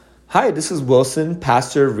Hi, this is Wilson,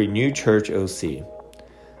 pastor of Renewed Church OC,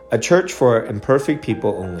 a church for imperfect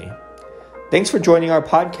people only. Thanks for joining our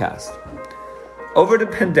podcast. Over the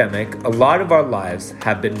pandemic, a lot of our lives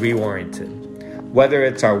have been reoriented. Whether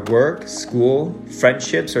it's our work, school,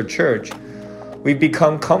 friendships, or church, we've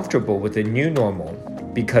become comfortable with a new normal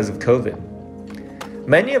because of COVID.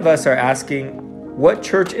 Many of us are asking what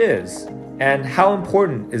church is and how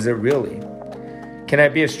important is it really? Can I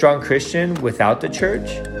be a strong Christian without the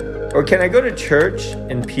church? Or can I go to church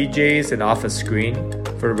in PJs and off a screen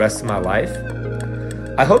for the rest of my life?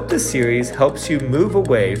 I hope this series helps you move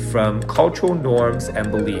away from cultural norms and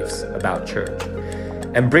beliefs about church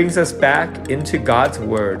and brings us back into God's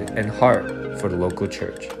word and heart for the local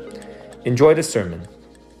church. Enjoy the sermon.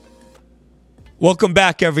 Welcome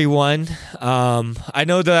back, everyone. I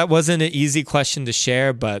know that wasn't an easy question to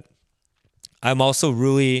share, but I'm also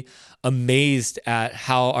really amazed at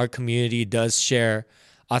how our community does share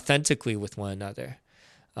authentically with one another,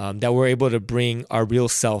 that we're able to bring our real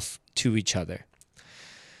self to each other.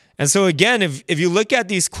 And so again, if you look at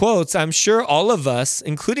these quotes, I'm sure all of us,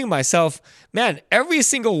 including myself, man, every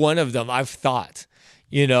single one of them I've thought,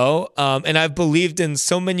 and I've believed in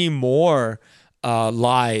so many more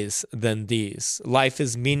lies than these. Life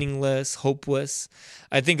is meaningless, hopeless.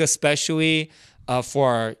 I think especially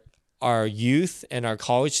for our youth and our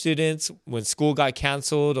college students, when school got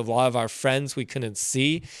canceled, a lot of our friends we couldn't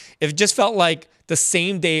see, it just felt like the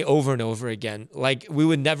same day over and over again, like we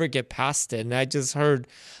would never get past it. And I just heard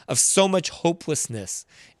of so much hopelessness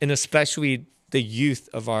in especially the youth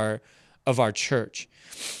of our church.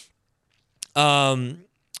 Again,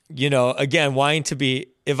 wanting to be,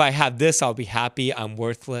 if I have this, I'll be happy, I'm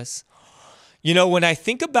worthless. When I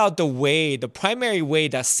think about the primary way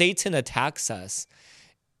that Satan attacks us,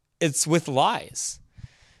 it's with lies.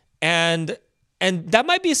 And that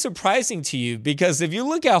might be surprising to you because if you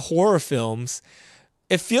look at horror films,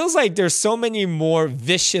 it feels like there's so many more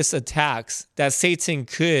vicious attacks that Satan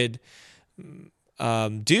could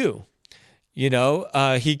do.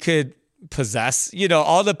 He could possess,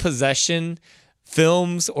 all the possession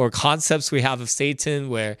films or concepts we have of Satan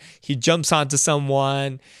where he jumps onto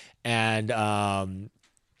someone and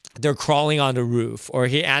they're crawling on the roof, or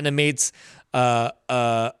he animates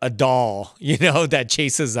a doll, that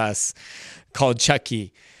chases us called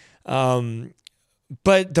Chucky. But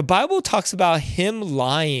the Bible talks about him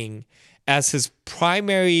lying as his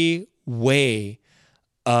primary way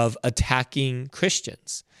of attacking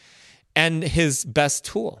Christians and his best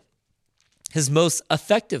tool, his most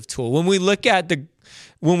effective tool. When we look at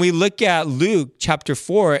Luke chapter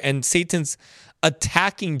 4 and Satan's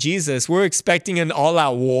attacking Jesus, we're expecting an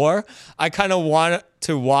all-out war. I kind of want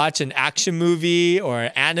to watch an action movie or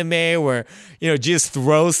an anime where, Jesus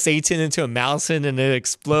throws Satan into a mountain and it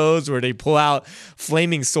explodes, where they pull out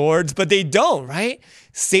flaming swords, but they don't, right?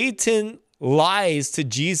 Satan lies to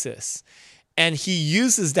Jesus, and he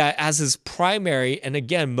uses that as his primary and,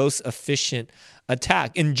 again, most efficient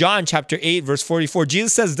attack. In John chapter 8, verse 44,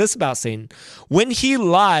 Jesus says this about Satan: when he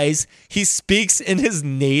lies, he speaks in his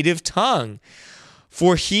native tongue,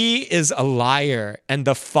 for he is a liar and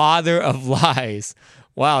the father of lies.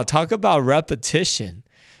 Wow, talk about repetition.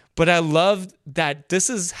 But I love that this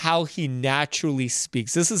is how he naturally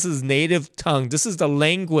speaks. This is his native tongue. This is the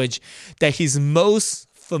language that he's most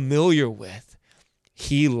familiar with.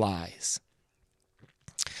 He lies.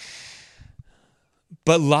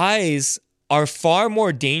 But lies are far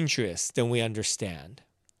more dangerous than we understand,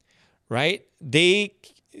 right? They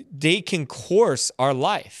can course our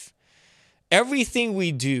life. Everything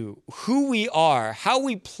we do, who we are, how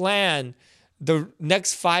we plan the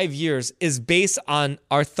next 5 years is based on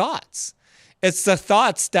our thoughts. It's the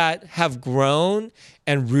thoughts that have grown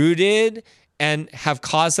and rooted and have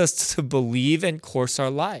caused us to believe and course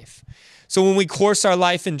our life. So when we course our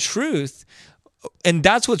life in truth, and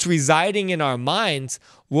that's what's residing in our minds,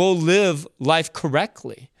 we'll live life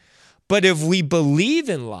correctly. But if we believe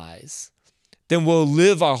in lies, then we'll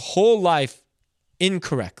live our whole life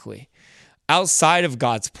incorrectly, outside of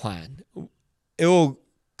God's plan. It will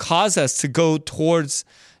cause us to go towards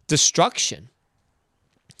destruction.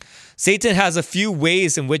 Satan has a few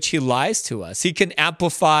ways in which he lies to us. He can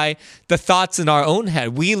amplify the thoughts in our own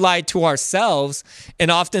head. We lie to ourselves, and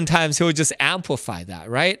oftentimes he'll just amplify that,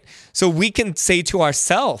 right? So we can say to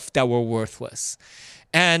ourselves that we're worthless.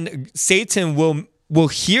 And Satan will will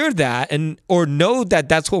hear that or know that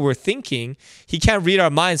that's what we're thinking. He can't read our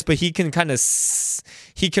minds, but he can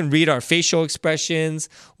he can read our facial expressions.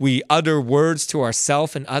 We utter words to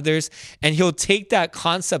ourselves and others, and he'll take that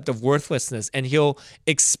concept of worthlessness and he'll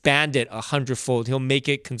expand it 100-fold. He'll make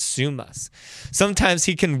it consume us. Sometimes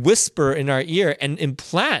he can whisper in our ear and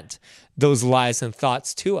implant those lies and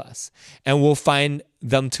thoughts to us, and we'll find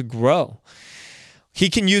them to grow. He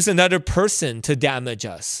can use another person to damage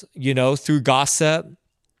us, through gossip,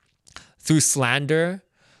 through slander,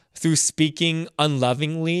 through speaking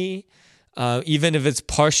unlovingly. Even if it's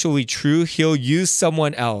partially true, he'll use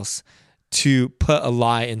someone else to put a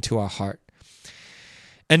lie into our heart.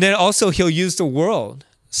 And then also he'll use the world.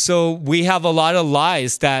 So we have a lot of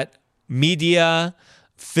lies that media,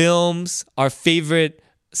 films, our favorite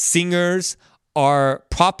singers are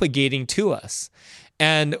propagating to us.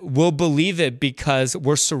 And we'll believe it because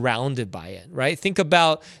we're surrounded by it, right? Think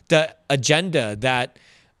about the agenda that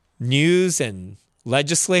news and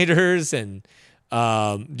legislators and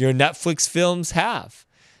your Netflix films have,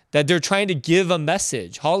 that they're trying to give a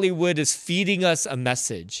message. Hollywood is feeding us a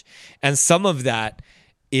message. And some of that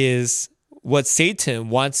is what Satan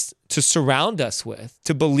wants to surround us with,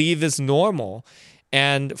 to believe is normal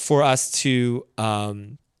and for us to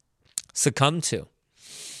succumb to.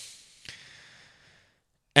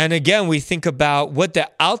 And again, we think about what the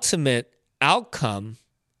ultimate outcome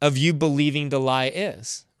of you believing the lie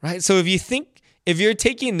is, right? So if you're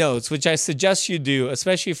taking notes, which I suggest you do,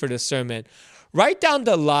 especially for this sermon, write down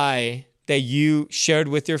the lie that you shared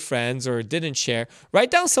with your friends or didn't share.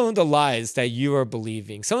 Write down some of the lies that you are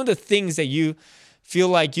believing, some of the things that you feel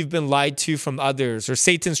like you've been lied to from others or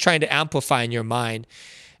Satan's trying to amplify in your mind.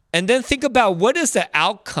 And then think about what is the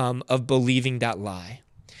outcome of believing that lie.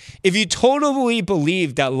 If you totally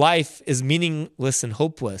believe that life is meaningless and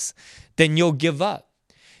hopeless, then you'll give up.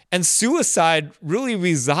 And suicide really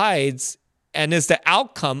resides and is the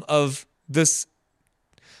outcome of this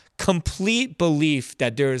complete belief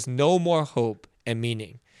that there is no more hope and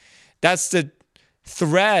meaning. That's the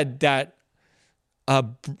thread that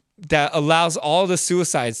allows all the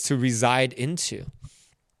suicides to reside into.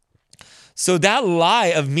 So that lie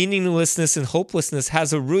of meaninglessness and hopelessness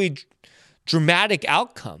has a really dramatic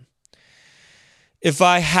outcome. If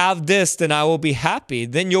I have this, then I will be happy.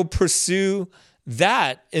 Then you'll pursue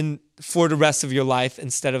that for the rest of your life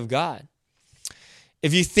instead of God.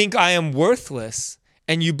 If you think I am worthless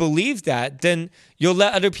and you believe that, then you'll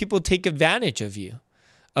let other people take advantage of you,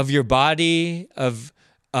 of your body, of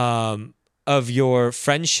your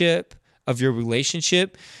friendship, of your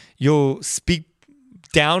relationship. You'll speak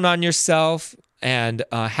down on yourself and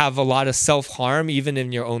have a lot of self-harm even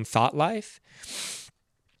in your own thought life.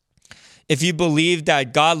 If you believe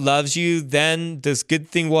that God loves you, then this good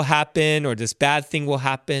thing will happen or this bad thing will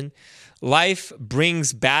happen. Life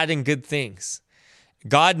brings bad and good things.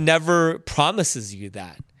 God never promises you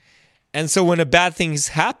that. And so when bad things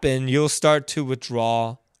happen, you'll start to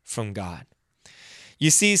withdraw from God. You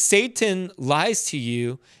see, Satan lies to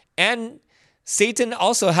you, and Satan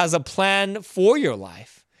also has a plan for your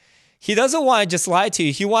life. He doesn't want to just lie to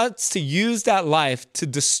you. He wants to use that life to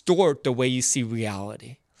distort the way you see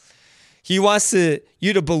reality. He wants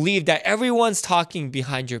you to believe that everyone's talking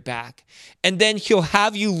behind your back. And then he'll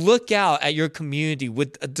have you look out at your community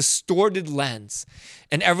with a distorted lens.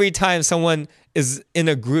 And every time someone is in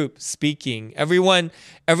a group speaking,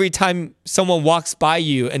 every time someone walks by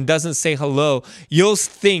you and doesn't say hello, you'll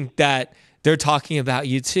think that they're talking about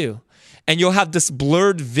you too. And you'll have this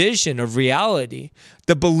blurred vision of reality.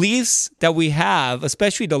 The beliefs that we have,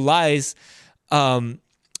 especially the lies,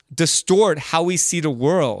 distort how we see the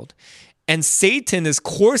world. And Satan is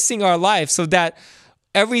coursing our life so that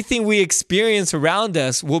everything we experience around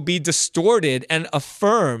us will be distorted and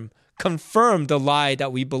confirm the lie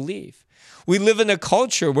that we believe. We live in a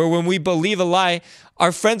culture where when we believe a lie,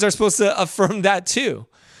 our friends are supposed to affirm that too.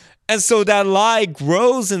 And so that lie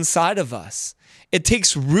grows inside of us. It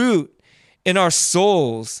takes root in our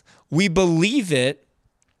souls. We believe it,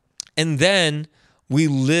 and then we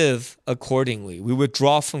live accordingly. We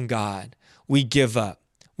withdraw from God. We give up.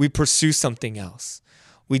 We pursue something else.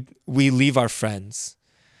 We leave our friends.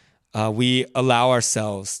 We allow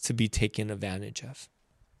ourselves to be taken advantage of.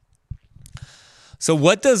 So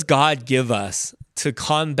what does God give us to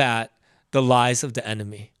combat the lies of the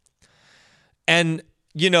enemy? And,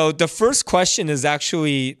 the first question is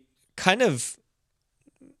actually kind of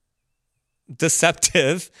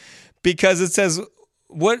deceptive because it says,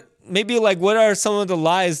 what are some of the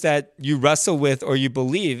lies that you wrestle with or you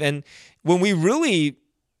believe? And when we really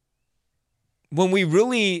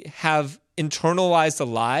have internalized a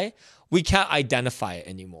lie, we can't identify it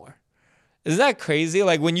anymore. Isn't that crazy?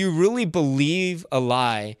 Like when you really believe a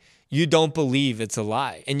lie, you don't believe it's a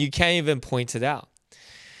lie, and you can't even point it out.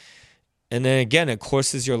 And then again, it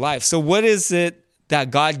courses your life. So what is it that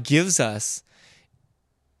God gives us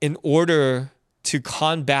in order to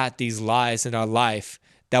combat these lies in our life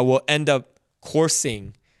that will end up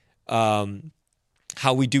coursing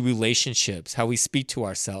how we do relationships, how we speak to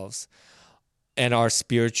ourselves, and our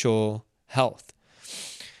spiritual health?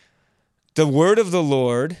 The word of the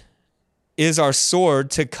Lord is our sword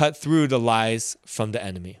to cut through the lies from the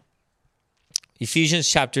enemy. Ephesians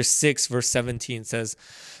chapter 6, verse 17 says,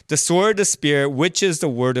 the sword of the Spirit, which is the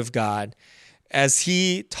word of God, as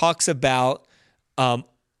he talks about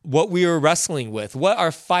what we are wrestling with, what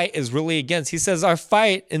our fight is really against. He says our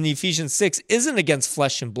fight in Ephesians 6 isn't against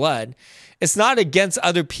flesh and blood. It's not against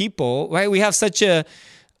other people, right? We have such a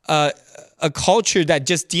culture that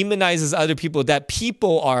just demonizes other people, that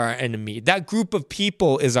people are our enemy. That group of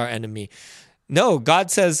people is our enemy. No, God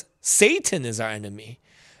says Satan is our enemy.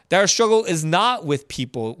 That our struggle is not with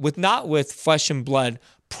people, not with flesh and blood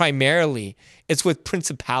primarily. It's with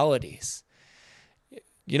principalities.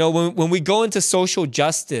 You know, when we go into social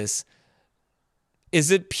justice,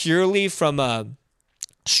 is it purely from a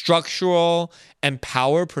structural and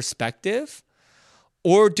power perspective?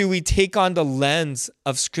 Or do we take on the lens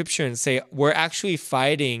of Scripture and say, we're actually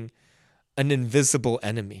fighting an invisible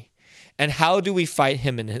enemy? And how do we fight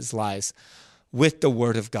him in his lies? With the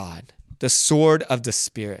Word of God, the sword of the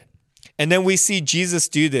Spirit. And then we see Jesus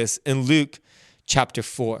do this in Luke chapter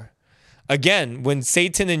 4. Again, when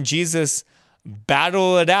Satan and Jesus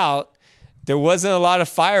battle it out, there wasn't a lot of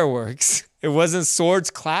fireworks. It wasn't swords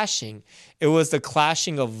clashing. It was the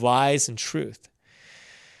clashing of lies and truth.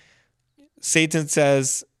 Satan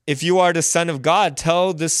says, if you are the Son of God,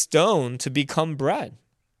 tell this stone to become bread.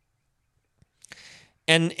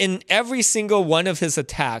 And in every single one of his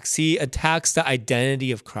attacks, he attacks the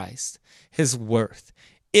identity of Christ, his worth,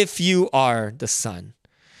 if you are the Son.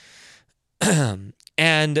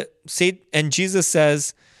 And Jesus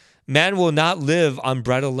says, man will not live on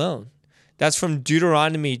bread alone. That's from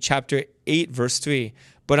Deuteronomy chapter 8, verse 3.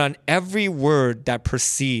 But on every word that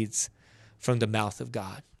proceeds from the mouth of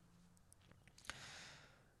God.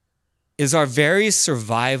 Is our very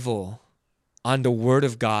survival on the Word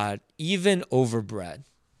of God, even over bread?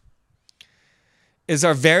 Is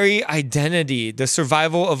our very identity, the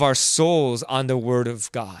survival of our souls on the Word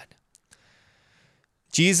of God?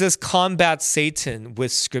 Jesus combats Satan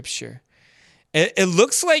with Scripture. It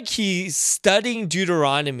looks like he's studying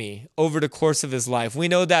Deuteronomy over the course of his life. We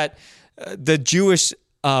know that the Jewish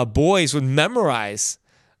boys would memorize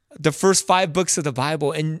the first 5 books of the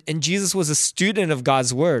Bible, and Jesus was a student of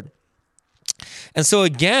God's Word. And so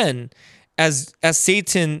again, as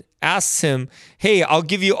Satan asks him, hey, I'll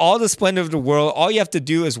give you all the splendor of the world. All you have to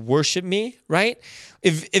do is worship me, right?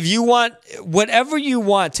 If you want, whatever you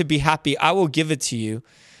want to be happy, I will give it to you.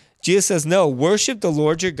 Jesus says, no, worship the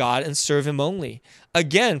Lord your God and serve him only.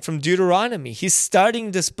 Again, from Deuteronomy, he's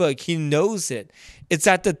studying this book. He knows it.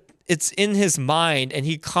 It's in his mind, and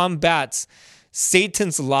he combats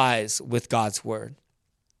Satan's lies with God's word.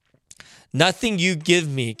 Nothing you give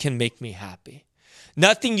me can make me happy.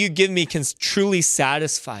 Nothing you give me can truly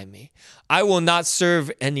satisfy me. I will not serve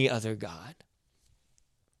any other God.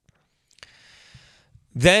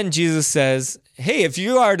 Then Jesus says, hey, if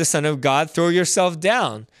you are the Son of God, throw yourself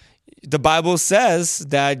down. The Bible says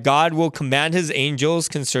that God will command his angels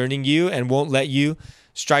concerning you and won't let you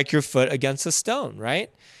strike your foot against a stone, right?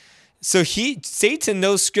 So Satan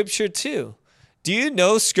knows Scripture too. Do you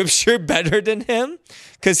know Scripture better than him?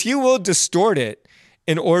 Because he will distort it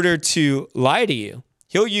in order to lie to you.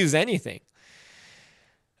 He'll use anything.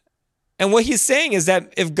 And what he's saying is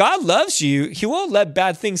that if God loves you, he won't let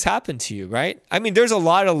bad things happen to you, right? I mean, there's a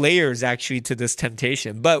lot of layers actually to this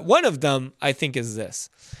temptation, but one of them I think is this.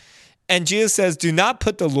 And Jesus says, do not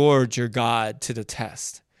put the Lord your God to the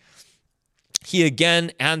test. He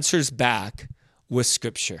again answers back with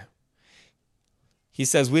Scripture. He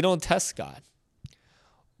says, we don't test God.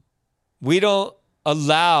 We don't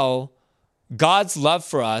allow God's love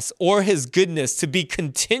for us or his goodness to be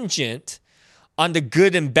contingent on the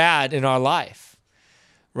good and bad in our life,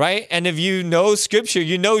 right? And if you know Scripture,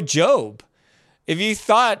 you know Job. If you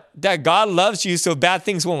thought that God loves you so bad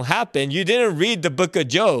things won't happen, you didn't read the book of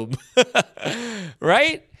Job,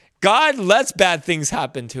 right? God lets bad things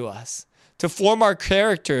happen to us to form our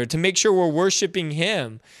character, to make sure we're worshiping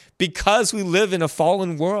him because we live in a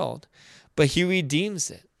fallen world, but he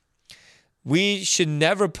redeems it. We should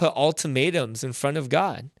never put ultimatums in front of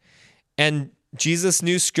God. And Jesus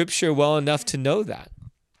knew Scripture well enough to know that.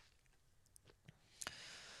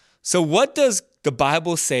 So what does the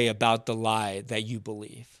Bible say about the lie that you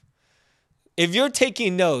believe? If you're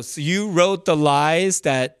taking notes, you wrote the lies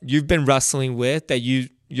that you've been wrestling with, that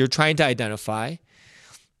you're trying to identify.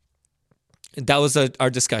 That was our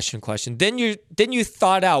discussion question. Then you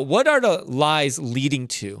thought out, what are the lies leading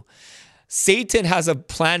to? Satan has a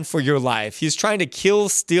plan for your life. He's trying to kill,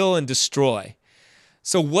 steal, and destroy.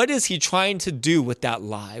 So what is he trying to do with that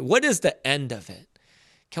lie? What is the end of it?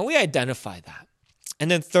 Can we identify that? And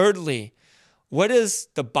then thirdly, what is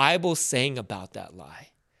the Bible saying about that lie?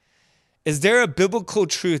 Is there a biblical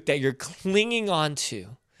truth that you're clinging on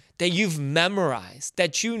to, that you've memorized,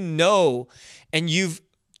 that you know, and you've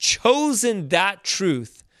chosen that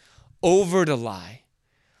truth over the lie,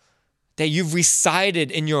 that you've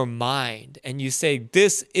recited in your mind, and you say,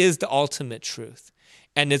 this is the ultimate truth,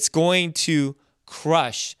 and it's going to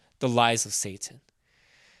crush the lies of Satan,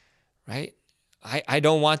 right? I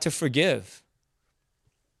don't want to forgive.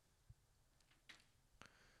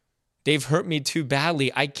 They've hurt me too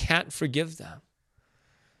badly. I can't forgive them.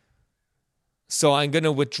 So I'm going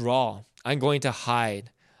to withdraw. I'm going to hide.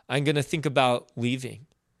 I'm going to think about leaving.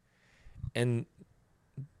 And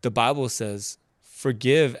the Bible says,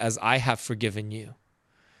 forgive as I have forgiven you.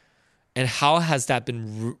 And how has that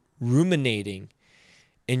been ruminating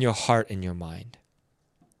in your heart and your mind?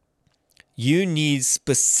 You need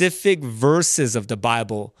specific verses of the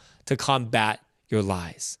Bible to combat your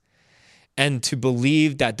lies and to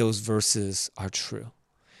believe that those verses are true.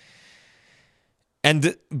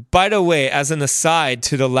 And by the way, as an aside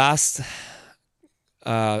to the last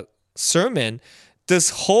sermon, this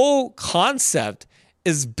whole concept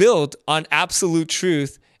is built on absolute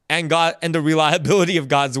truth and God and the reliability of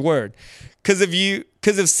God's word. Because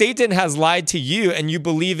if Satan has lied to you and you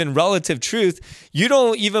believe in relative truth, you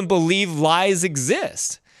don't even believe lies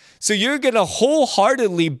exist. So you're going to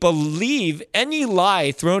wholeheartedly believe any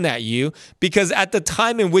lie thrown at you because at the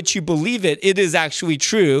time in which you believe it, it is actually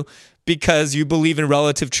true because you believe in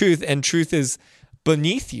relative truth and truth is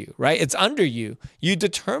beneath you, right? It's under you. You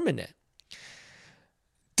determine it.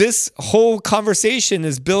 This whole conversation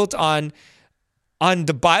is built on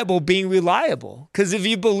the Bible being reliable. Because if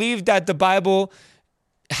you believe that the Bible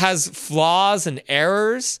has flaws and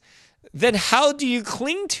errors, then how do you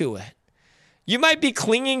cling to it? You might be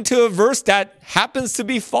clinging to a verse that happens to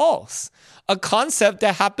be false, a concept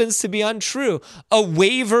that happens to be untrue, a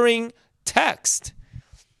wavering text.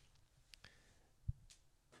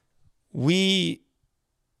 If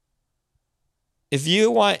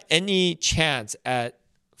you want any chance at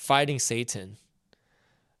fighting Satan,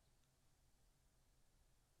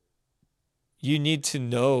 you need to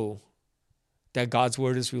know that God's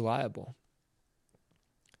word is reliable.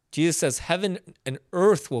 Jesus says, heaven and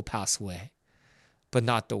earth will pass away, but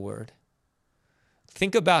not the word.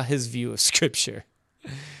 Think about his view of Scripture.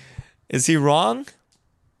 Is he wrong?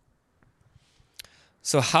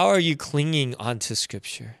 So how are you clinging onto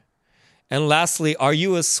Scripture? And lastly, are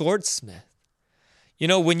you a swordsmith? You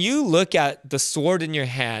know, when you look at the sword in your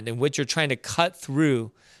hand in which you're trying to cut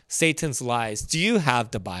through Satan's lies, do you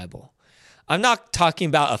have the Bible? I'm not talking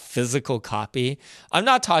about a physical copy. I'm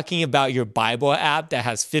not talking about your Bible app that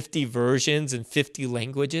has 50 versions and 50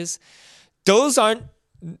 languages. Those aren't,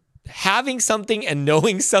 having something and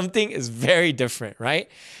knowing something is very different, right?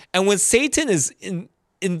 And when Satan is in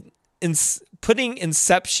putting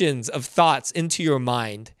inceptions of thoughts into your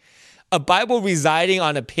mind, a Bible residing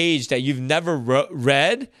on a page that you've never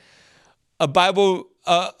read,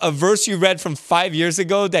 a verse you read from 5 years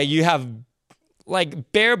ago that you have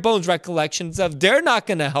like bare bones recollections of, they're not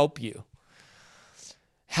going to help you.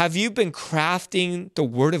 Have you been crafting the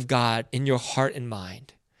word of God in your heart and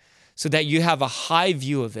mind so that you have a high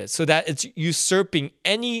view of it, so that it's usurping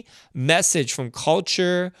any message from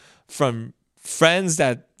culture, from friends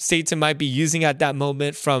that Satan might be using at that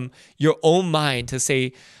moment, from your own mind to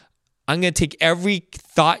say, I'm going to take every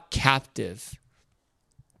thought captive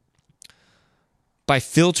by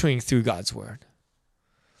filtering through God's word.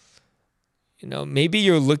 You know, maybe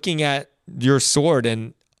you're looking at your sword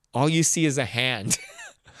and all you see is a hand.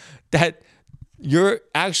 That your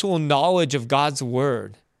actual knowledge of God's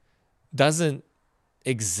word doesn't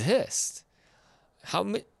exist.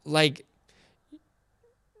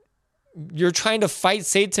 You're trying to fight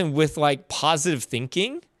Satan with like positive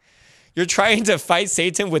thinking. You're trying to fight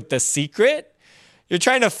Satan with The Secret. You're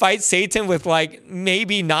trying to fight Satan with like,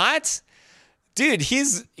 maybe not. Dude,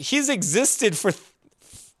 he's existed for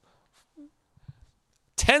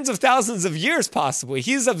tens of thousands of years, possibly.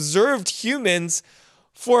 He's observed humans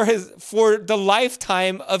for the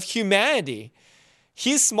lifetime of humanity.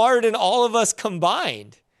 He's smarter than all of us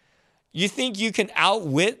combined. You think you can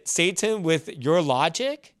outwit Satan with your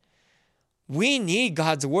logic? We need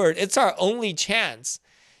God's word. It's our only chance.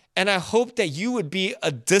 And I hope that you would be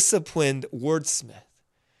a disciplined wordsmith,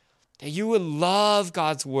 that you would love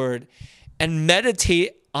God's word and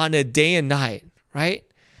meditate on it day and night, right?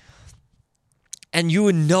 And you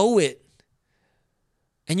would know it,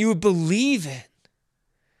 and you would believe it,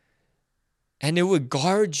 and it would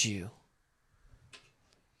guard you.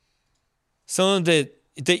 Some of the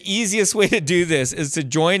easiest way to do this is to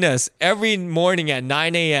join us every morning at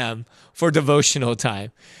 9 a.m. for devotional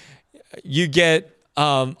time. You get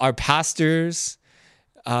our pastors,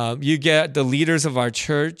 you get the leaders of our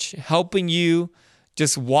church helping you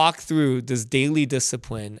just walk through this daily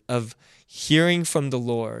discipline of hearing from the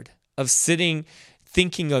Lord, of sitting,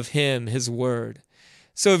 thinking of Him, His word.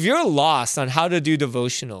 So if you're lost on how to do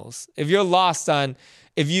devotionals, if you're lost on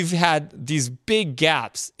if you've had these big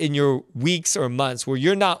gaps in your weeks or months where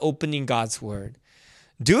you're not opening God's word,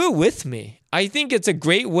 do it with me. I think it's a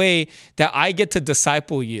great way that I get to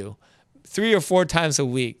disciple you 3 or 4 times a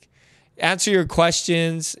week. Answer your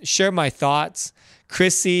questions, share my thoughts.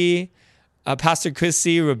 Chrissy, Pastor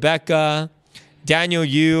Chrissy, Rebecca, Daniel,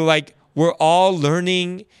 we're all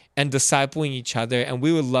learning and discipling each other, and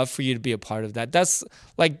we would love for you to be a part of that. That's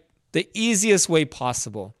like the easiest way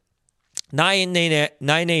possible. 9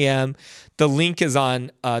 a.m. The link is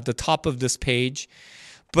on the top of this page.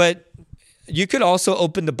 But you could also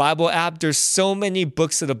open the Bible app. There's so many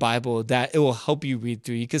books of the Bible that it will help you read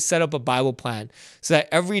through. You could set up a Bible plan so that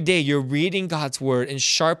every day you're reading God's word and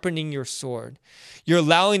sharpening your sword. You're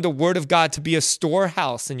allowing the word of God to be a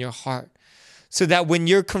storehouse in your heart so that when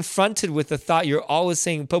you're confronted with a thought, you're always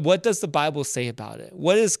saying, but what does the Bible say about it?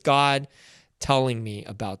 What is God telling me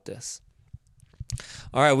about this?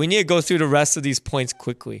 All right, we need to go through the rest of these points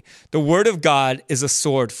quickly. The word of God is a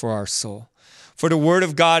sword for our soul. For the word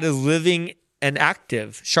of God is living and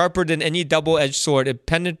active, sharper than any double-edged sword. It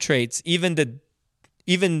penetrates even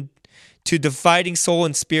to dividing soul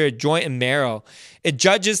and spirit, joint and marrow. It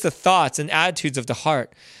judges the thoughts and attitudes of the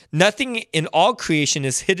heart. Nothing in all creation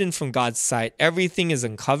is hidden from God's sight. Everything is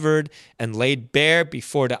uncovered and laid bare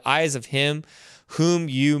before the eyes of Him whom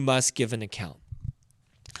you must give an account.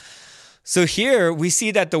 So here we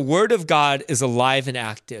see that the word of God is alive and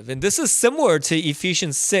active. And this is similar to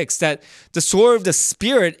Ephesians 6, that the sword of the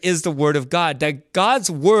Spirit is the word of God, that God's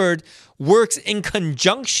word works in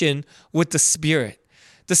conjunction with the Spirit.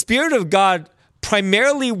 The Spirit of God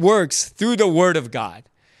primarily works through the word of God,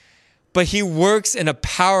 but He works in a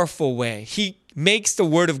powerful way. He makes the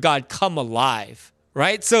word of God come alive,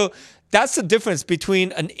 right? So that's the difference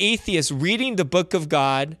between an atheist reading the book of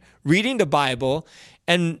God, reading the Bible,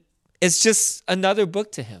 and it's just another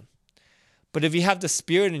book to him. But if you have the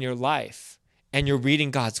Spirit in your life and you're reading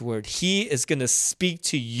God's word, He is going to speak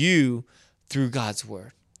to you through God's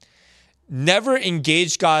word. Never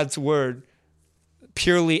engage God's word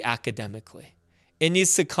purely academically. It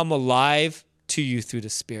needs to come alive to you through the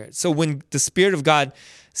Spirit. So when the Spirit of God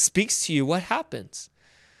speaks to you, what happens?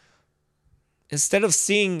 Instead of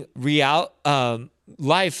seeing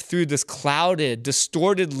life through this clouded,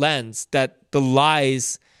 distorted lens that the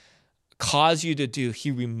lies cause you to do,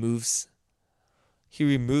 He removes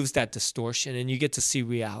that distortion, and you get to see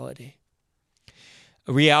reality.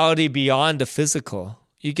 A reality beyond the physical.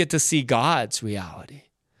 You get to see God's reality.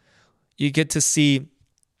 You get to see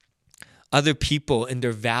other people and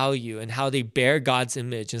their value and how they bear God's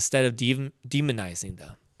image instead of demonizing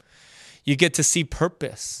them. You get to see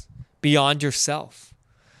purpose beyond yourself.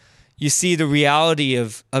 You see the reality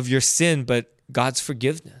of your sin, but God's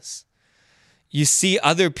forgiveness. You see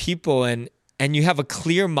other people and you have a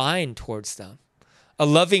clear mind towards them, a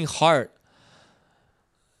loving heart.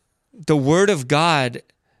 The word of God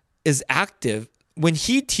is active. When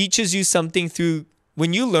He teaches you something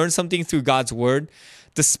when you learn something through God's word,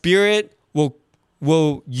 the Spirit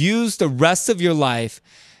will use the rest of your life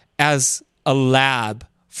as a lab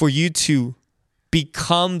for you to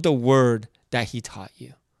become the word that He taught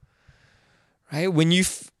you. Right? When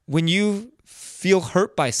you feel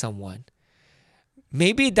hurt by someone,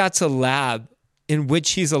 maybe that's a lab in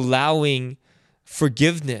which He's allowing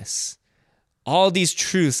forgiveness, all these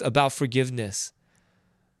truths about forgiveness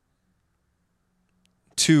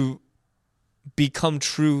to become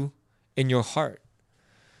true in your heart.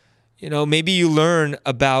 Maybe you learn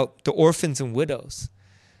about the orphans and widows,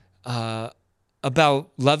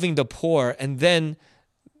 about loving the poor, and then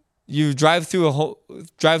you drive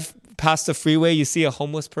past the freeway, you see a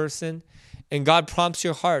homeless person, and God prompts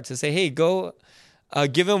your heart to say, hey, go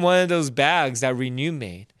give him one of those bags that Renew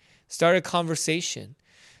made. Start a conversation.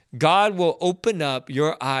 God will open up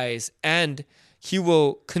your eyes and He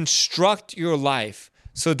will construct your life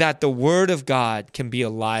so that the word of God can be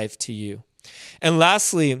alive to you. And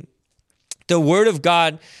lastly, the word of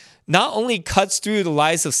God not only cuts through the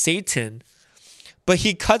lies of Satan, but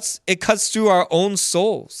it cuts through our own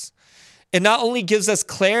souls. It not only gives us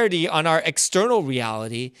clarity on our external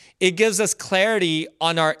reality, it gives us clarity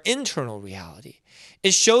on our internal reality.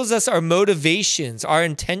 It shows us our motivations, our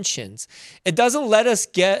intentions. It doesn't let us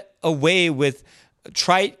get away with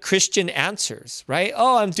trite Christian answers, right?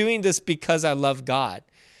 Oh, I'm doing this because I love God.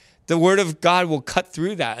 The word of God will cut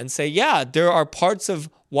through that and say, yeah, there are parts of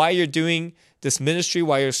why you're doing this ministry,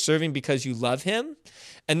 why you're serving because you love him.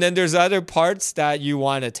 And then there's other parts that you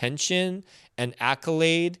want attention and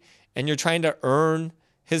accolade, and you're trying to earn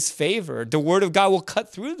his favor. The word of God will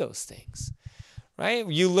cut through those things, right?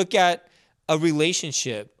 You look at a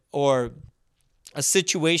relationship or a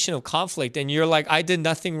situation of conflict and you're like, I did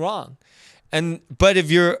nothing wrong. But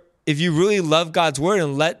if you really love God's word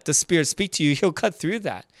and let the Spirit speak to you, he'll cut through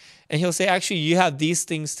that. And he'll say, actually, you have these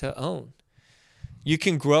things to own. You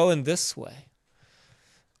can grow in this way.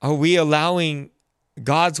 Are we allowing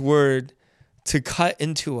God's word to cut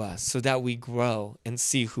into us so that we grow and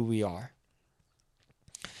see who we are?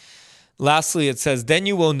 Lastly, it says, then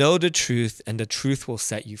you will know the truth and the truth will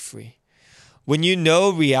set you free. When you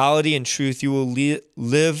know reality and truth, you will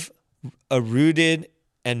live a rooted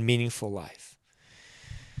and meaningful life.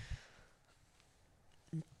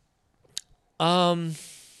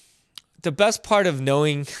 The best part of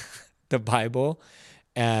knowing the Bible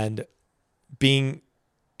and letting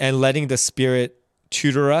the Spirit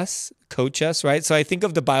tutor us, coach us, right? So I think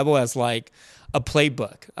of the Bible as like a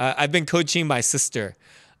playbook. I've been coaching my sister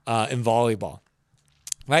in volleyball.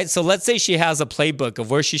 Right? So let's say she has a playbook of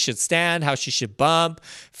where she should stand, how she should bump,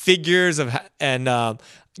 figures of, and how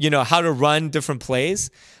to run different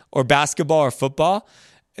plays, or basketball or football.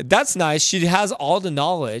 That's nice. She has all the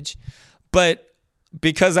knowledge, but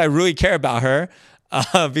because I really care about her,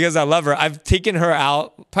 because I love her, I've taken her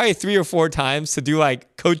out probably 3 or 4 times to do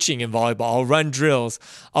like coaching in volleyball. I'll run drills.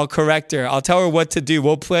 I'll correct her. I'll tell her what to do.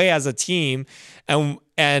 We'll play as a team, and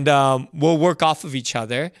we'll work off of each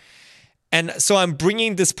other. And so I'm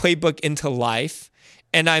bringing this playbook into life,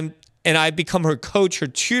 and I become her coach, her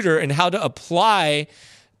tutor, in how to apply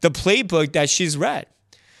the playbook that she's read.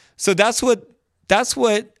 So that's what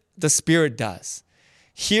the Spirit does.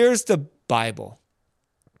 Here's the Bible,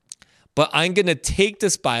 but I'm going to take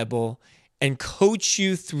this Bible and coach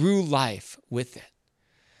you through life with it.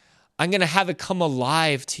 I'm going to have it come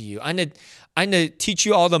alive to you. I'm going to teach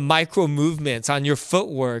you all the micro movements on your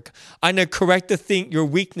footwork. I'm going to correct your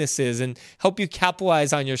weaknesses and help you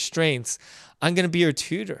capitalize on your strengths. I'm going to be your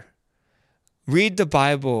tutor. Read the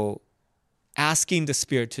Bible, asking the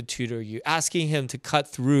Spirit to tutor you, asking him to cut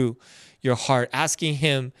through your heart, asking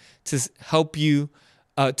him to help you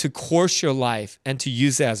to course your life and to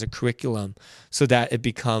use it as a curriculum so that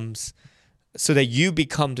you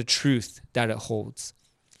become the truth that it holds.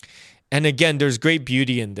 And again, there's great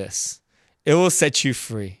beauty in this. It will set you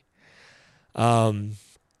free. Let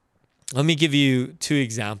me give you 2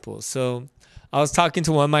 examples. So I was talking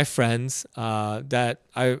to one of my friends that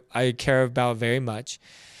I care about very much.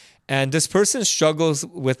 And this person struggles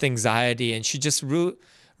with anxiety, and she just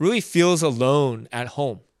really feels alone at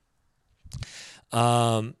home.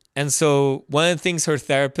 And so one of the things her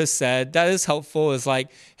therapist said that is helpful is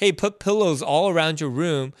like, hey, put pillows all around your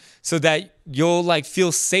room so that you'll like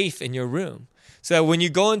feel safe in your room. So that when you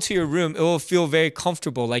go into your room, it will feel very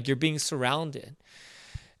comfortable, like you're being surrounded.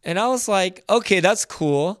 And I was like, okay, that's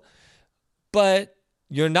cool, but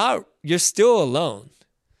you're still alone.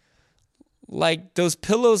 Like those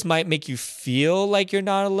pillows might make you feel like you're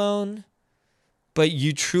not alone, but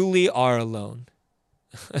you truly are alone.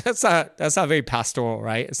 That's not very pastoral,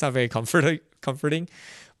 right? It's not very comforting,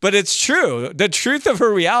 but it's true. The truth of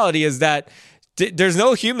her reality is that there's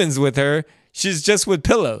no humans with her. She's just with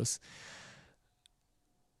pillows.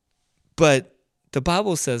 But the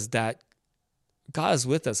Bible says that God is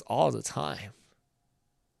with us all the time.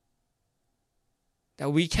 That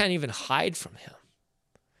we can't even hide from him.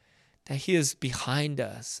 That he is behind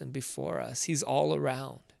us and before us. He's all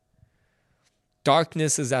around.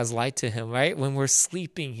 Darkness is as light to him, right? When we're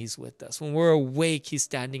sleeping, he's with us. When we're awake, he's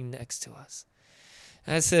standing next to us.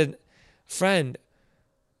 And I said, friend,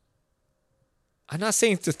 I'm not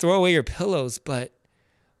saying to throw away your pillows, but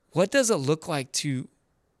what does it look like to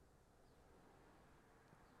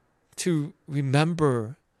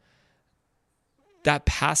remember that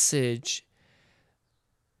passage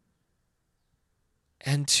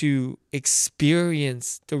and to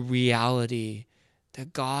experience the reality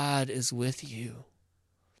that God is with you?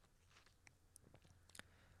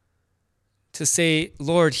 To say,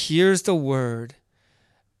 Lord, here's the word,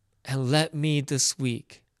 and let me this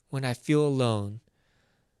week when I feel alone,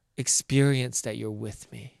 experience that you're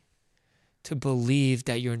with me, to believe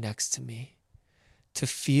that you're next to me, to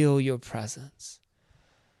feel your presence.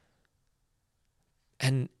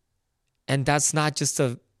 And that's not just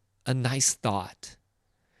a nice thought.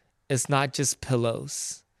 It's not just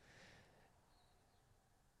pillows.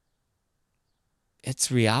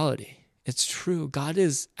 It's reality. It's true. God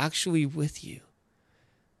is actually with you.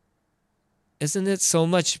 Isn't it so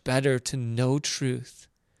much better to know truth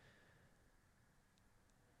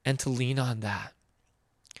and to lean on that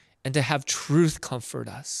and to have truth comfort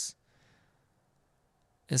us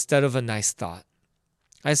instead of a nice thought?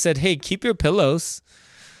 I said, hey, keep your pillows.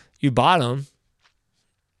 You bought them.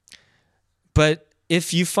 But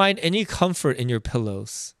if you find any comfort in your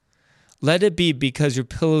pillows, let it be because your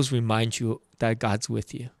pillows remind you that God's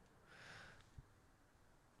with you.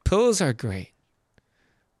 Pillows are great.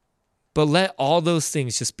 But let all those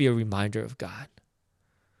things just be a reminder of God.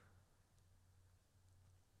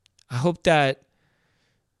 I hope that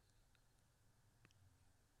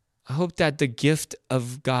the gift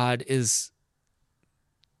of God is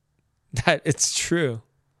that it's true.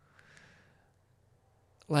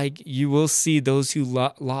 Like you will see those who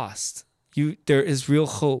lost. There is real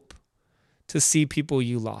hope to see people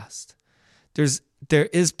you lost. There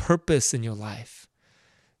is purpose in your life.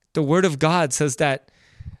 The Word of God says that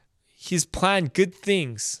He's planned good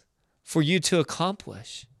things for you to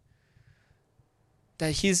accomplish.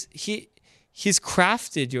 That He's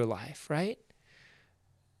crafted your life, right?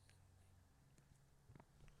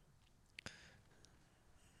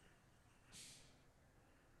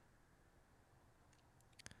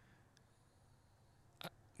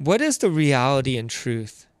 What is the reality and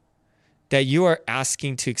truth that you are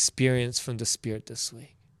asking to experience from the Spirit this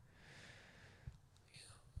week?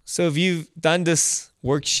 So if you've done this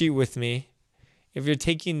worksheet with me, if you're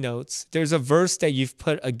taking notes, there's a verse that you've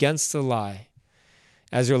put against the lie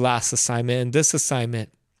as your last assignment. And this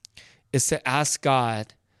assignment is to ask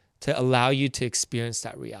God to allow you to experience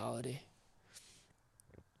that reality.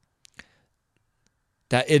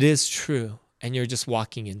 That it is true and you're just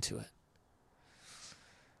walking into it.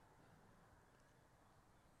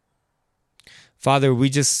 Father, we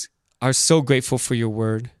just are so grateful for your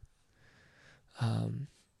word.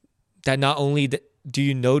 That not only do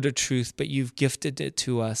you know the truth, but you've gifted it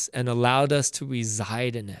to us and allowed us to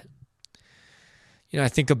reside in it. I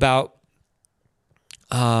think about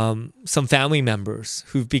some family members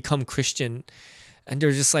who've become Christian and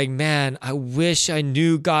they're just like, man, I wish I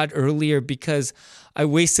knew God earlier because I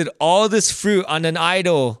wasted all this fruit on an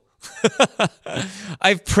idol.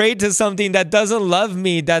 I've prayed to something that doesn't love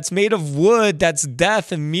me, that's made of wood, that's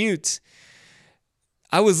deaf and mute.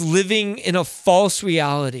 I was living in a false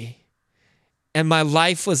reality and my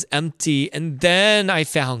life was empty. And then I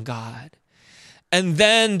found God. And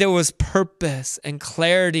then there was purpose and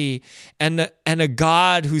clarity and a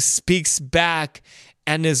God who speaks back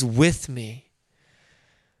and is with me.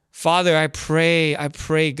 Father, I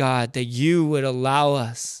pray, God, that you would allow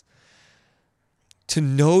us to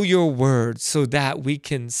know your word so that we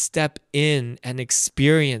can step in and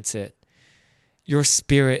experience it, your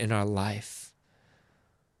Spirit in our life,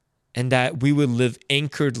 and that we would live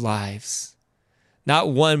anchored lives, not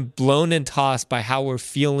one blown and tossed by how we're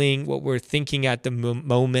feeling, what we're thinking at the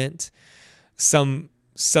moment, some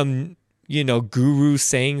guru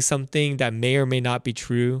saying something that may or may not be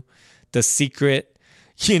true, The Secret,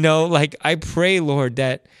 I pray, Lord,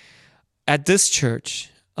 that at this church,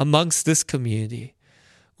 amongst this community,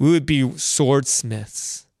 we would be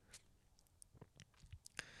swordsmiths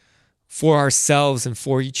for ourselves and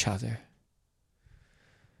for each other,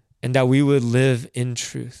 and that we would live in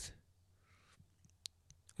truth.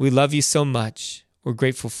 We love you so much. We're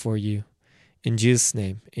grateful for you. In Jesus'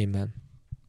 name, amen.